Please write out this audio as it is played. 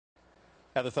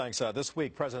Other thanks. This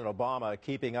week, President Obama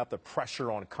keeping up the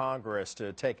pressure on Congress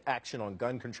to take action on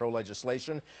gun control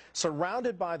legislation.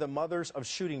 Surrounded by the mothers of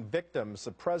shooting victims,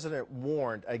 the president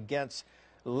warned against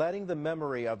letting the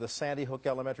memory of the Sandy Hook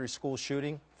Elementary School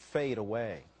shooting fade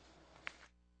away.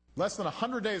 Less than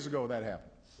 100 days ago that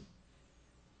happened.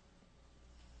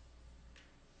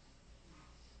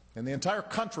 And the entire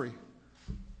country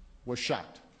was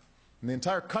shocked. And the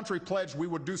entire country pledged we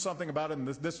would do something about it, and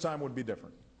this time would be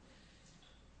different.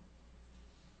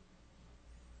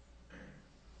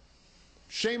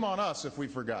 Shame on us if we've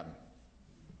forgotten.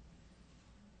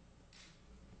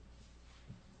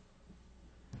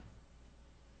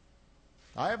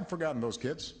 I haven't forgotten those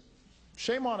kids.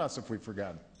 Shame on us if we've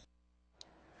forgotten.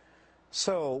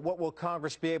 So what will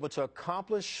Congress be able to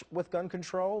accomplish with gun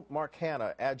control? Mark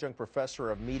Hanna, adjunct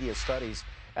professor of media studies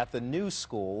at the New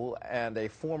School and a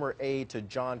former aide to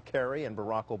John Kerry and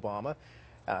Barack Obama,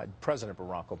 President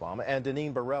Barack Obama, and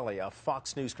Deneen Borelli, a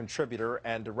Fox News contributor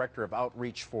and director of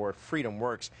outreach for Freedom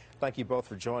Works. Thank you both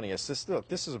for joining us.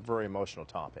 This is a very emotional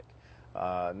topic.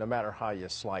 No matter how you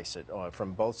slice it,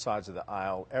 from both sides of the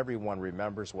aisle, everyone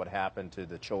remembers what happened to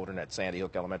the children at Sandy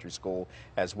Hook Elementary School,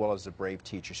 as well as the brave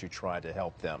teachers who tried to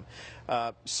help them.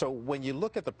 So when you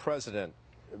look at the president,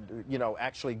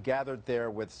 actually gathered there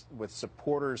with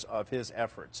supporters of his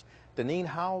efforts, Deneen,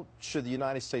 how should the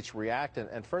United States react?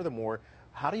 And furthermore,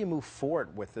 how do you move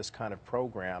forward with this kind of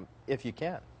program if you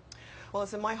can? Well,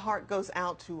 listen, my heart goes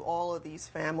out to all of these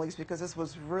families because this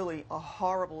was really a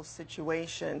horrible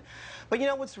situation. But you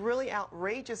know what's really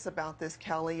outrageous about this,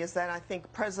 Kelly, is that I think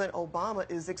President Obama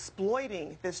is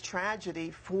exploiting this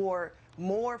tragedy for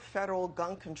more federal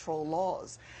gun control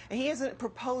laws. And he isn't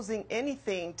proposing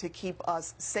anything to keep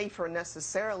us safer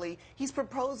necessarily. He's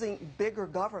proposing bigger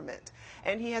government.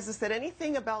 And he hasn't said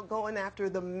anything about going after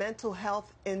the mental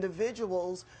health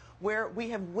individuals, where we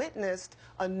have witnessed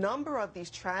a number of these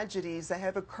tragedies that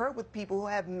have occurred with people who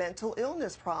have mental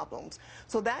illness problems.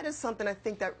 So that is something I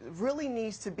think that really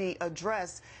needs to be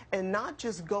addressed, and not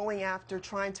just going after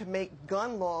trying to make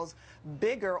gun laws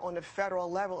bigger on a federal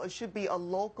level. It should be a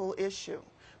local issue.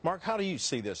 Mark, how do you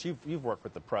see this? You've worked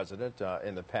with the president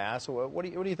in the past. What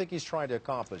do you think he's trying to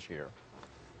accomplish here?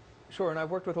 Sure, and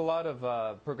I've worked with a lot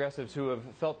of progressives who have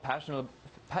felt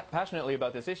passionately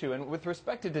about this issue. And with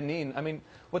respect to Deneen, I mean,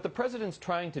 what the president's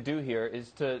trying to do here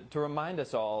is to remind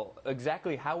us all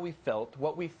exactly how we felt,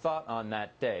 what we thought on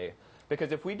that day.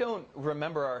 Because if we don't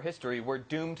remember our history, we're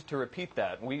doomed to repeat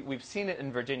that. We've seen it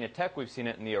in Virginia Tech, we've seen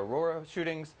it in the Aurora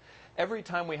shootings. Every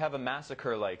time we have a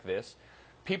massacre like this,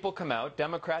 people come out,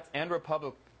 Democrats and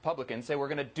Republicans say we're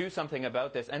going to do something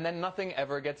about this, and then nothing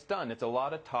ever gets done. It's a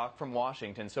lot of talk from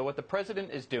Washington. So what the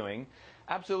president is doing,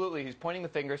 absolutely, he's pointing the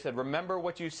finger, said, remember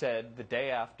what you said the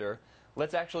day after.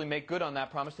 Let's actually make good on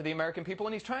that promise to the American people.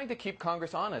 And he's trying to keep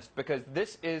Congress honest, because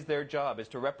this is their job, is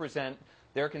to represent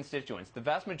their constituents. The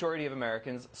vast majority of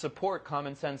Americans support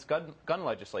common sense gun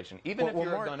legislation, even if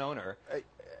you're Mark, a gun owner.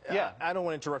 Yeah, I don't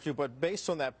want to interrupt you, but based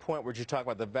on that point where you talk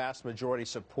about the vast majority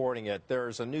supporting it,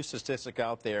 there's a new statistic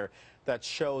out there that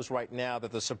shows right now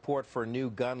that the support for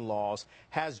new gun laws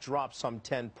has dropped some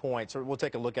 10 points. We'll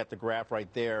take a look at the graph right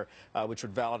there, which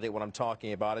would validate what I'm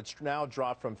talking about. It's now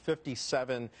dropped from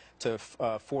 57 to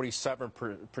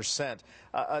 47%.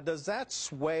 Does that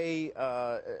sway,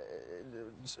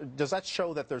 does that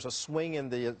show that there's a swing in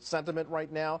the sentiment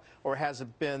right now, or has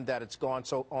it been that it's gone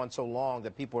on so long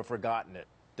that people have forgotten it?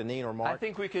 Deneen or Mark? I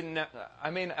think we can, I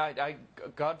mean,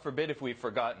 God forbid if we've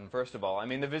forgotten, first of all. I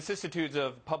mean, the vicissitudes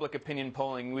of public opinion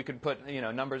polling, we could put,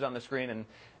 numbers on the screen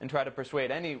and try to persuade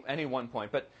any one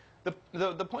point. But the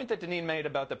point that Deneen made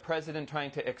about the president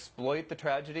trying to exploit the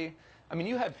tragedy, I mean,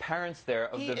 you had parents there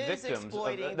of the victims.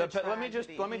 Let me just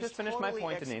finish my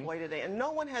point, Deneen. And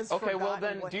no one has okay, forgotten well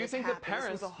then, what do you think the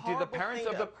parents, do the parents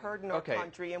of the occurred in our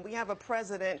country, and we have a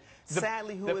president,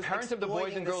 sadly, who is the parents of the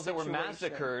boys and girls that were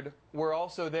massacred were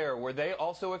also there. Were they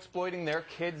also exploiting their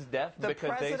kids' death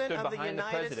because they stood behind the president? The president of the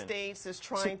United States is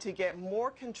trying to get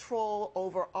more control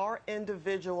over our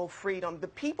individual freedom. The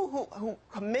people who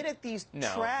committed these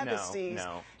travesties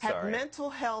have mental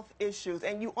health issues,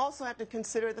 and you also have to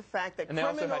consider the fact that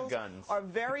criminals can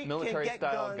get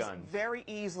guns very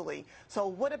easily. So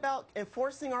what about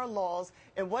enforcing our laws,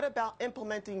 and what about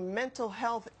implementing mental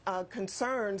health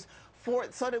concerns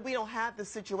so that we don't have the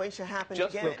situation happen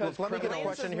again? Let me get a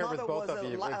question here with both of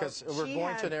you, because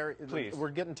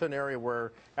we're getting to an area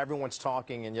where everyone's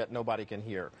talking and yet nobody can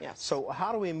hear. Yes. So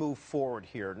how do we move forward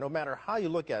here? No matter how you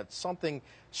look at it, something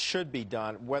should be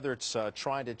done, whether it's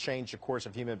trying to change the course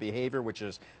of human behavior, which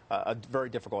is a very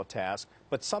difficult task,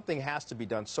 but something has to be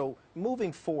done. So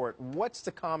moving forward, what's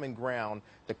the common ground,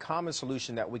 the common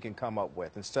solution that we can come up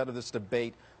with instead of this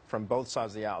debate from both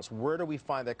sides of the aisle? Where do we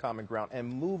find that common ground and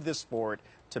move this forward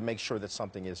to make sure that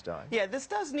something is done? Yeah, this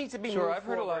does need to be Sure, moved I've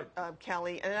heard a lot.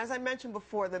 Kelly. And as I mentioned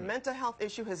before, the mental health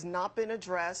issue has not been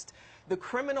addressed. The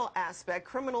criminal aspect,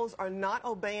 criminals are not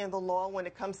obeying the law when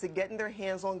it comes to getting their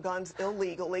hands on guns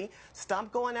illegally.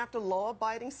 Stop going after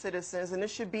law-abiding citizens, and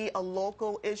this should be a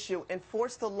local issue.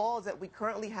 Enforce the laws that we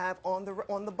currently have on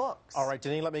the books. All right,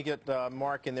 Deneen, let me get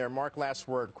Mark in there. Mark, last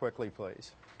word quickly,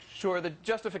 please. Sure, the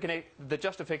justification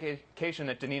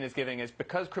that Deneen is giving is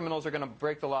because criminals are going to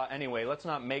break the law anyway, let's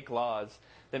not make laws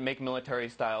that make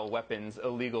military-style weapons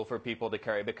illegal for people to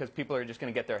carry, because people are just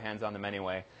going to get their hands on them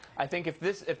anyway. I think if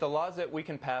the laws that we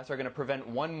can pass are going to prevent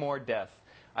one more death,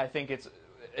 I think it's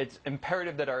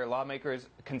imperative that our lawmakers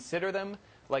consider them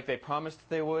like they promised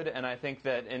they would, and I think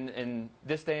that in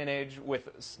this day and age,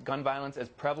 with gun violence as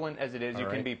prevalent as it is, you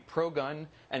can be pro-gun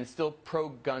and still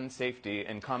pro-gun safety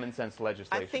and common sense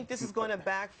legislation. I think this is going to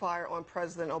backfire on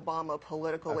President Obama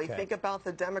politically. Okay. Think about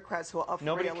the Democrats who are up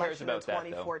for re-election in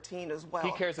 2014 as well.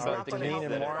 He cares about the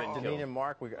Deneen and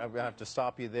Mark, I'm going to have to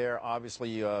stop you there.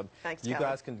 Obviously, Thanks, you Kelly.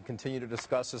 guys can continue to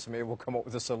discuss this, and maybe we'll come up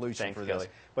with a solution Thanks, for this. Kelly.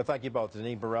 But thank you both,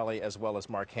 Deneen Borelli as well as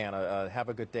Mark Hanna. Have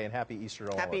a good day and happy Easter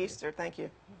to all of you. Happy Easter. Thank you.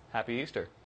 Happy Easter.